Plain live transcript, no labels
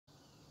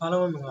အား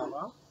လုံးပဲမင်္ဂလာ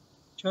ပါ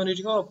ကျွန်တော်ဒီတ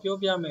စ်ခေါက်ပြော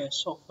ပြမယ့်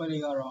software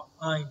လေးကတော့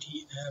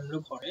IDM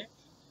လို့ခေါ်တဲ့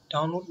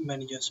download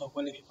manager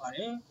software လေးဖြစ်ပါတ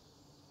ယ်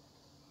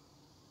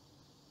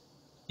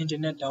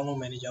internet download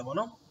manager ပေါ့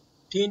နော်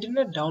ဒီ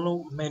internet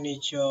download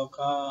manager က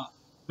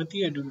မသိ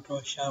တဲ့လူတွေ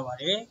တော့ရှားပါ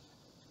တယ်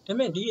ဒါပေ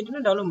မဲ့ဒီ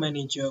internet download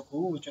manager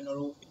ကိုကျွန်တော်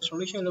တို့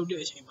installation လုပ်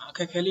တဲ့အချိန်မှာအခ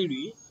က်အခဲလေး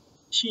တွေ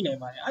ရှိနိုင်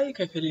ပါတယ်အဲ့ဒီအခ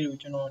က်အခဲလေးတွေကို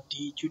ကျွန်တော်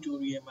ဒီ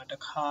tutorial မှာတ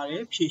စ်ခါတ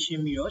ည်းဖြည့်ရှ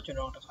င်းပြီးတော့ကျွန်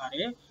တော်တစ်ခါတ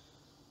ည်း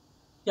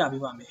ပြ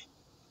ပေးပါမယ်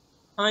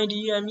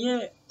IDM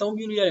ရဲ့အသုံး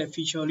ပြုလို့ရတဲ့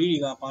feature လေးတွေ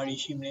ကဘာတွေ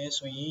ရှိမလဲ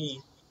ဆိုရင်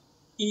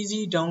easy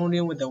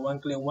downloading with the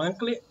one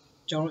click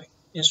ကျွန်တော်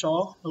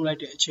install လုပ်လိုက်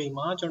တဲ့အချိန်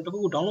မှာကျွန်တော်တခု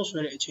ခု download ဆွဲ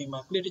တဲ့အချိန်မှာ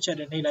click တစ်ချက်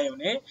တည်းနှိပ်လိုက်ရုံ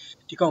နဲ့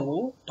ဒီကောင်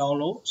ကို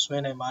download ဆွဲ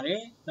နိုင်ပါတ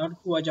ယ်နောက်တစ်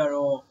ခုကကြ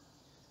တော့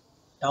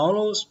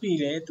download speed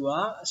လဲသူက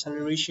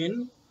acceleration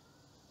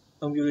အ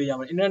သုံးပြုလို့ရ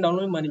ပါတယ် Internet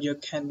Download Manager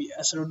can be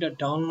accelerated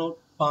download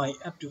by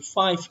up to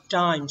 5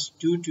 times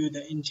due to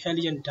the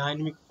intelligent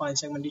dynamic file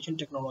segmentation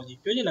technology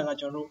ပြောချင်တာက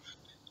ကျွန်တော်တို့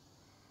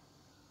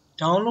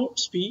download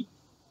speed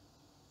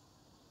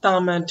တာ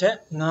မန်ထက်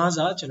9ဆ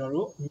ကျွန်တော်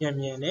တို့မြန်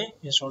နဲ့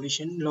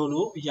installation လုပ်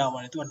လို့ရပါ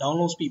တယ်သူက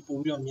download speed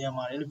ပို့ပြီးတော့မြန်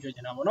ပါတယ်လို့ပြောချ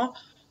င်တာပေါ့နော်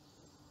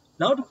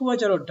နောက်တစ်ခုက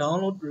ကျတော့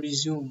download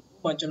resume ဥ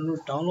ပမာကျွန်တော်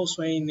တို့ download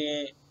ဆွဲရင်း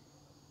နဲ့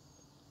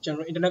ကျွန်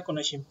တော်တို့ internet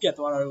connection ပြတ်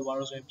သွားတာလို့ပါ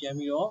လို့ဆိုရင်ပြန်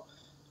ပြီးတော့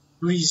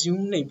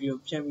resume နှိပ်ပြီး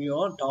တော့ပြန်ပြီး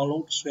တော့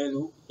download ဆွဲ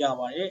လို့ရ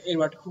ပါတယ်အဲ့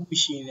ဒါတစ်ခု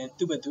ရှိရင်လည်း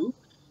သူ့ဘက်သူ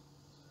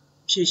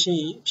ဖြည့်ရှ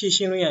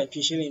င်းလို့ရရင်ဖြ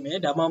ည့်ရှင်းနိုင်မယ်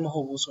ဒါမှမဟု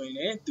တ်ဘူးဆိုရင်လ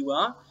ည်းသူက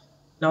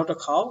နောက်တစ်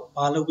ခေါက်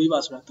ဘာလုပ်ပေးပါ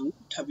ဆိုတာသူ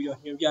ထပ်ပြီးတော့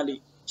ညွှန်ပြလိ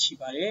မ့်ရှိ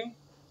ပါတယ်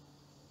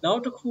နော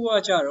က်တစ်ခုက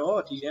ကြတော့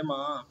ဒီထဲ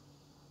မှာ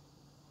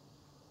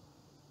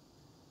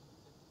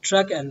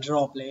drag and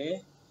drop လဲ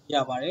ရ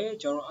ပါတယ်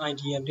ကျွန်တော်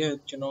IDM တဲ့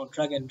ကျွန်တော်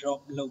drag and drop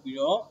လုပ်ပြီး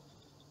တော့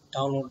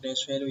download လဲ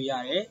ဆွဲလို့ရ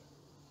တယ်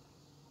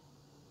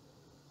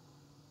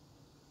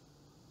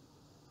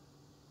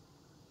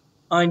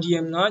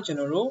IDM ကကျွန်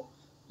တော်တို့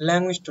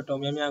language တော်တော်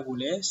များများကို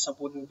လည်း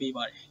support ပေး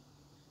ပါတယ်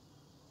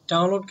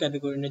download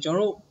category နဲ့ကျွန်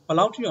တော်တို့ဘယ်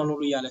လောက်ထိ download လု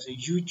ပ်ရလဲဆို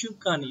YouTube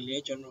ကနေလ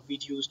ည်းကျွန်တော်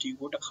videos တွေ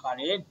ကိုတစ်ခါ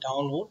တည်း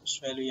download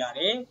ဆွဲလို့ရ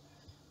တယ်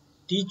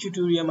ဒီ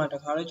tutorial မှာတ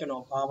စ်ခါတည်းကျွန်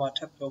တော်ဘာထ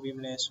ပ်ပြောပေးမ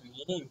လဲဆိုရ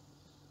င်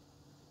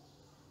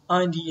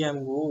IDM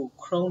ကို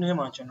Chrome ထဲ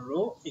မှာကျွန်တော်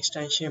တို့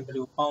extension ဘယ်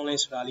လိုပေါင်းလဲ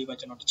ဆိုတာလေးပါ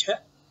ကျွန်တော်တစ်ချက်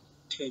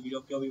ထည့်ပြီး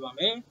တော့ပြောပြပါမ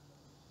ယ်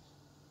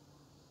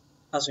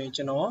အဲဆိုရင်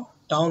ကျွန်တော်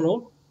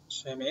download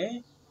ဆွဲမယ်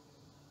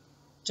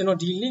ကျွန်တော်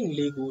ဒီ link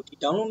လေးကိုဒီ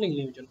download link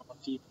လေးကိုကျွန်တော်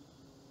ဒီ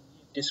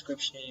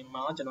description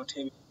မှာကျွန်တော်ထ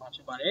ည့်ပေးမှာဖြ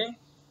စ်ပါတယ်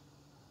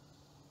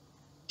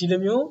ဒီ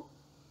လိုမျိုး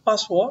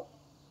password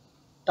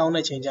တောင်း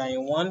တဲ့ချိန်ကျရ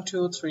င်1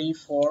 2 3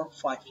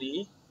 4 5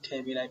လေးထ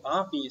ည့်ပေးလိုက်ပါ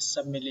ပြီး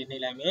submit လေးနှိ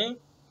ပ်လိုက်မယ်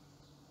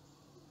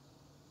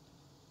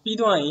ပြီး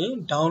တော့ရင်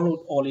download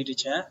all လေးတစ်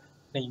ချက်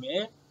နှိပ်မ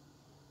ယ်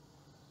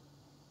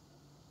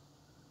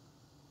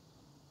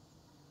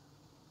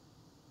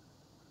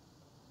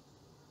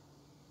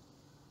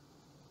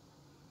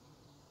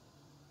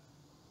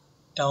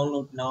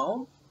download now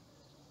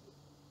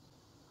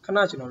ခဏ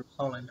ကျွန်တော်တို့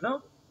စောင့်လိုက်မယ်နော်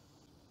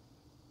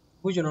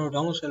အခုကျွန်တော်တို့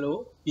download ဆွဲ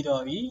လို့ပြီး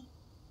တော့ပြီ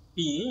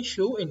ပြီးရင်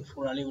show in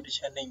folder လေးကိုတစ်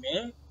ချက်နှိပ်မ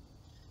ယ်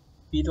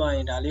ပြီးတော့ရ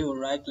င်ဒါလေးကို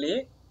right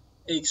click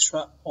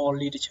extract all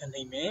လေးတစ်ချက်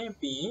နှိပ်မယ်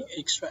ပြီးရင်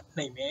extract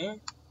နှိပ်မယ်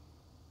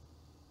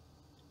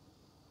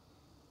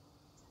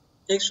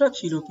extract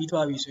ဖြီးလို့ပြီး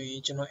သွားပြီဆိုရ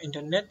င်ကျွန်တော်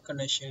internet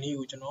connection လေး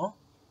ကိုကျွန်တော်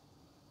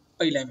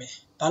ပိတ်လိုက်မယ်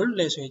ဘာလို့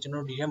လဲဆိုရင်ကျွန်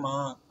တော်ဒီထဲမှာ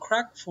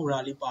crack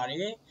folder လေးပါတ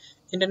ယ်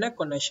internet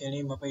connection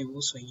လေးမပိတ်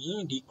ဘူးဆိုရင်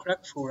ဒီ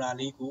crack folder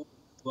လေးကို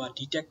သူက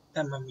detect သ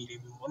တ်မှတ်မိလိ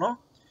မ့်မယ်ပေါ့နော်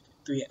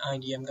သူရဲ့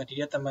IDM က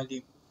detect သတ်မှတ်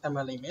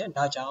လိမ့်မယ်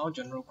ဒါကြောင့်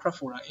ကျွန်တော်တို့ crack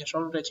folder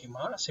install လုပ်တဲ့အချိန်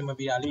မှာအဆင်မ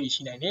ပြေတာလေး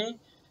ရှိနိုင်တယ်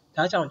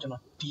ဒါကြောင့်ကျွန်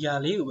တော်ဒီဟာ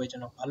လေးကိုပဲကျွ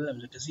န်တော်ဘာလုပ်လဲ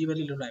ဆို disable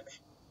လေးလုပ်လိုက်မယ်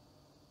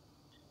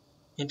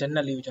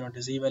internet လေးကိုကျွန်တော်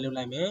disable လုပ်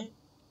လိုက်မယ်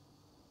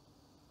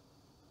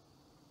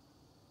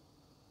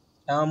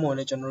ဒါမှမဟုတ်လ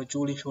ည်းကျွန်တော်တို့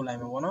ကြိုးလေးဖြိုးလိုက်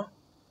မယ်ပေါ့နော်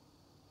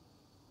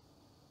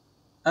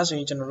အဲဆိုရ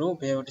င်ကျွန်တော်တို့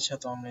ဘယ်ကိုတစ်ချက်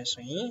သွားမလဲ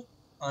ဆိုရင်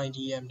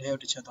IDM ထဲကို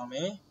တစ်ချက်သွားမ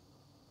ယ်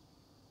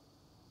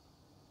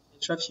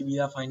extract ပြီး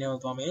သား file ထဲကို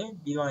သွားမယ်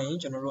ပြီးတော့ရင်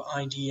ကျွန်တော်တို့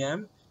IDM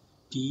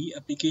ဒီ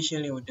application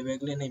လေးကို double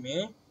click နှိပ်မ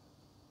ယ်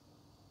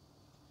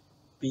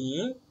ပြီးရ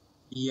င်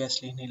yes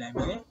လေးနှိပ်လိုက်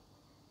မယ်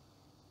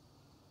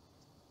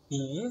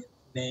ပြီးရင်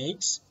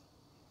next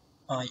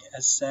I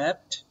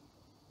accept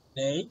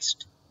next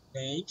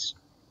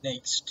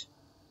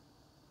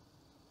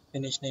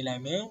finish နှိပ်လို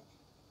က်မယ်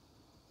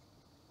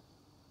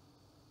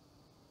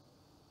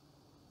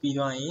ပြီး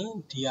တော့ရင်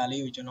ဒီဟာ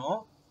လေးကိုကျွန်တော်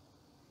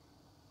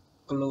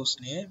close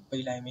နဲ့ပိ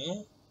တ်လိုက်မယ်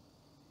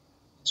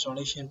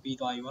installation ပြီး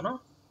သွားပြီပေါ့နော်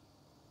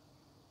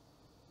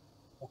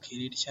okay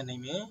လေးတစ်ချက်နှိ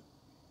ပ်မယ်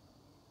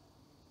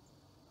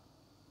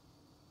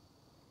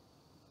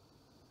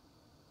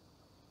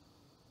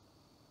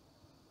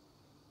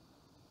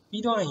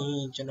ပြီးတော့ရ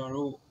င်ကျွန်တော်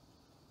တို့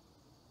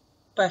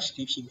patch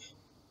လေးဖြည့်မယ်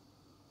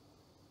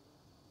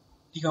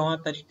ဒီကောင်က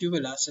32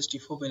 bit လား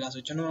64 bit လား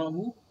ဆိုကျွန်တော်အ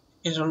ခု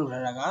install လုပ်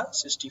ထားတာက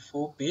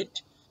64 bit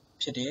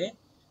ဖြစ်တယ်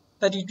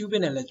32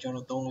 bit နဲ့လည်းကျွန်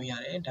တော်သုံးလို့ရ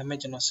တယ်ဒါပေမဲ့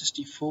ကျွန်တော်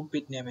64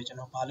 bit နဲ့ပဲကျွန်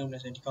တော်ဘာလုပ်လဲ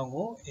ဆိုရင်ဒီကောင်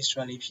ကို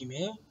extra လေးဖြည့်မ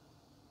ယ်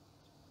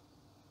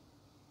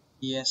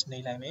yes နှိ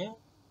ပ်လိုက်မယ်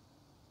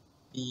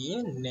ပြီးရ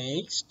င်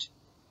next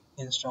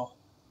install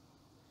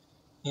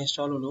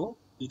install လို့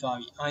ပြီးသွား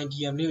ပြီ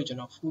IDM လေးကိုကျွန်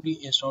တော် fully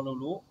install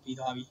လို့ပြီး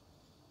သွားပြီ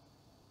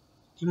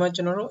ဒီမှာ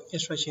ကျွန်တော်တို့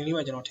instruction လေး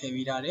မှာကျွန်တော်ထည့်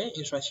ပေးထားတယ်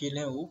instruction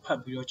လေးကိုဖတ်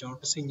ပြီးတော့ကျွန်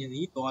တော်တစ်စိမ့်ချင်း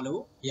စီသွား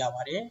လို့ရ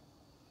ပါတယ်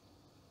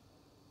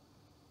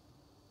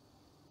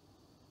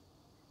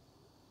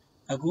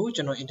အခု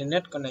ကျွန်တော်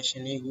internet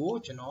connection လေးကို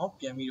ကျွန်တော်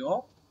ပြန်ပြီး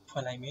တော့ဖွ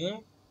င့်လိုက်မယ်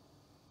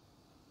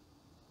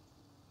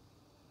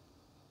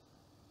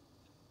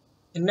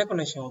internet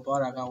connection ကို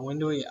သွားတာက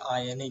Windows ရဲ့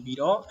IR နေပြီး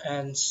တော့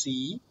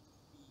nc.cpl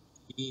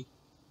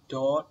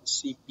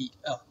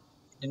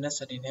internet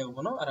setting တွေကို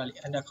ပေါ့နော်အဲ့ဒါလေး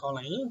enter ခေါက်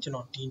လိုက်ရင်ကျွန်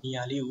တော်ဒီနေ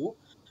ရာလေးကို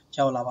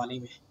ရောက်လာပါလိ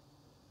မ့်မယ်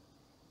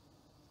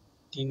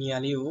ဒီနေရာ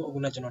လေးကိုအခု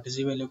နကကျွန်တော်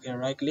disable လုပ်ခဲ့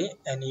right click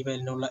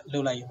enable လုပ်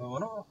လိုက်ရင်ပေါ့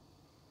နော်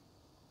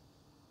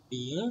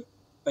ပြီးရင်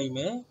ပိတ်မ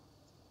ယ်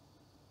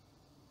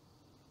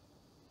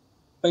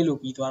ပိတ်လို့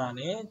ပြီးသွားတာ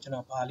ਨੇ ကျွန်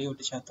တော်ဘာလေးကို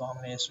တစ်ချက်သွားမ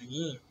လဲဆိုရ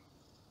င်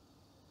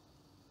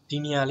ဒီ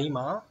နေရာလေး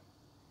မှာ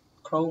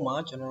Chrome မှာ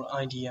ကျွန်တော်တို့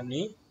IDM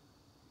လေး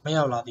မ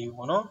ရောက်လာသေးဘူး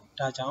ပေါ့နော်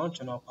ဒါကြောင့်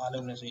ကျွန်တော်ဘာလု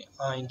ပ်လဲဆိုရင်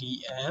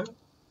IDM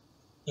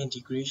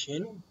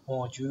integration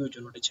module ကိုကျွ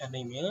န်တော်တစ်ချက်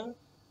နှိပ်မယ်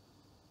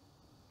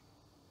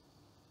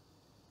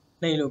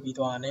နှိပ်လို့ပြီး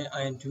သွားတာ ਨੇ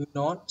I do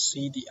not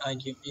see the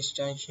IDM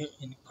extension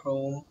in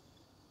Chrome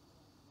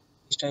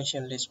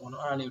extension list ပေါ့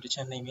နော်အဲ့ဒါလေးကိုတစ်ချ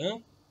က်နှိပ်မယ်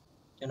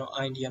ကျွန်တော်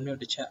IDM လေး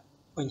ကိုတစ်ချက်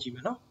ဖွင့်ကြည့်မ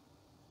ယ်နော်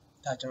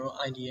ဒါကျွန်တော်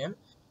IDM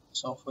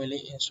software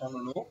လေး install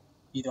လုပ်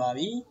ပြီးသွား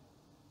ပြီ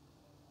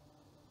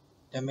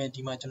ဒါပေမဲ့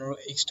ဒီမှာကျွန်တော်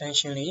တို့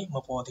extension လေးမ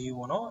ပေါ်သေးဘူး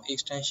ပေါ့နော်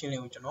extension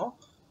လေးကိုကျွန်တော်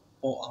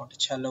ပေါ်အောင်တ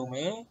စ်ချက်လုပ်မ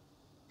ယ်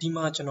ဒီ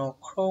မှာကျွန်တော်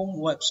Chrome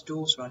Web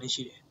Store ဆိုတာလေး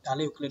ရှိတယ်ဒါ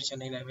လေးကို click တစ်ချက်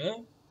နှိပ်လိုက်မယ်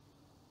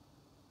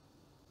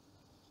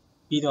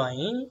ပြီးသွား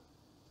ရင်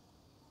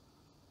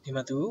ဒီ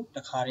မှာသူတ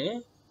ခါတည်း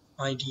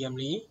IDM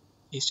လေး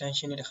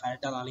extension လေးတခါတ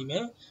ည်းတက်လာလိမ့်မ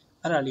ယ်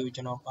အဲ့ဒါလေးကို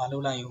ကျွန်တော်ဘာလု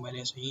ပ်လိုက်ရုံပဲ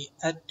လဲဆိုရင်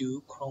add to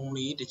Chrome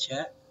လေးတစ်ချ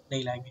က်နှိ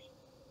ပ်လိုက်မယ်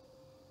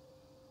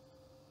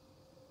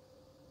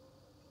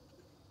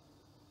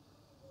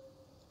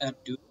add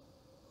to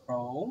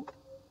Chrome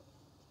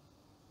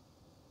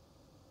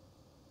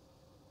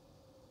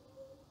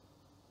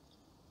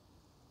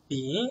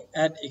ပြီးရင်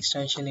add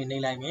extension လေးနှိ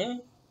ပ်လိုက်မယ်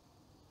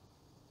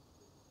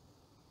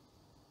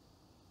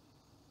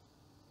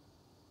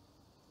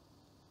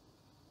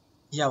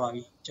ရပါ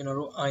ပြီကျွန်တော်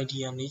တို့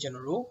IDM လေးကျွန်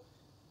တော်တို့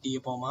ဒီ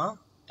အပေါ်မှာ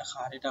တစ်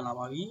ခါတည်းတက်လာ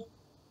ပါပြီ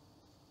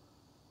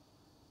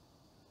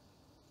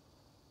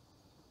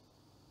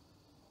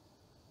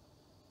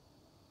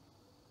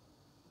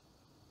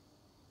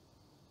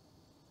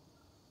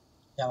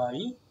ရပါ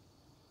ပြီ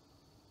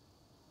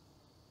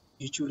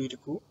YouTube လေးတ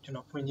ခုကျွန်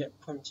တော်ဖွင့်ကြ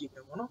ည့်မ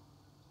ယ်ပေါ့နော်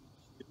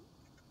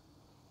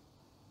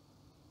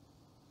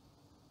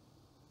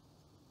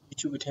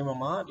YouTube ထဲ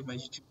မှာဒီမှာ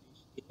YouTube လေး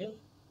ရှိတယ်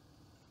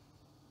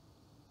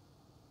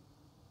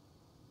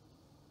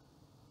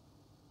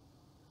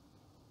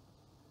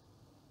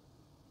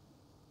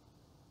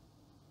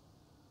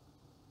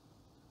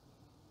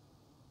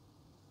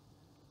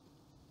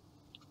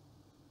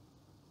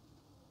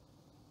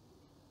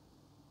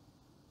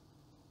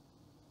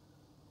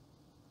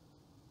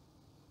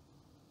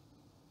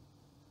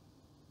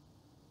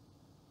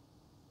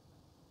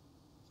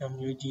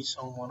မျိုးကြီး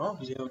ဆောင်ပေါ့နော်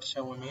ဒီလိုတစ်ချ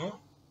က်ဝင်မယ်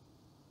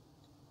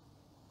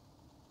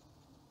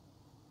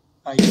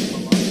အဲဒီမှာ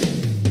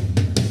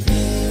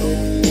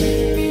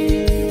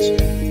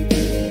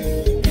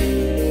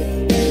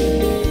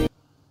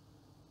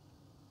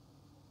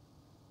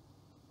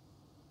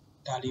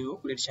ဒါလေးကို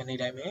click ချက်နှိပ်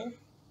လိုက်မယ်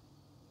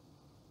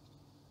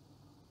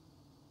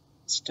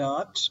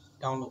start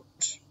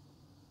download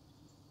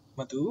မ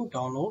တူ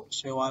download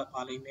ဆွဲသွား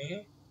ပါလိမ့်မယ်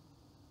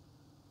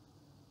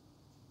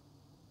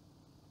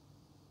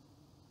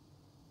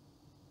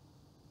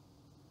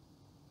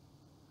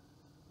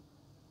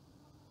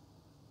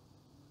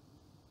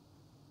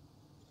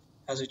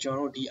အဲဆိုကျွန်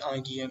တော်တို့ဒီ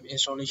IDM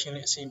installation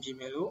လေးအဆင်ပြေ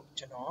မယ်လို့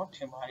ကျွန်တော်ထ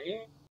င်ပါတ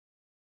ယ်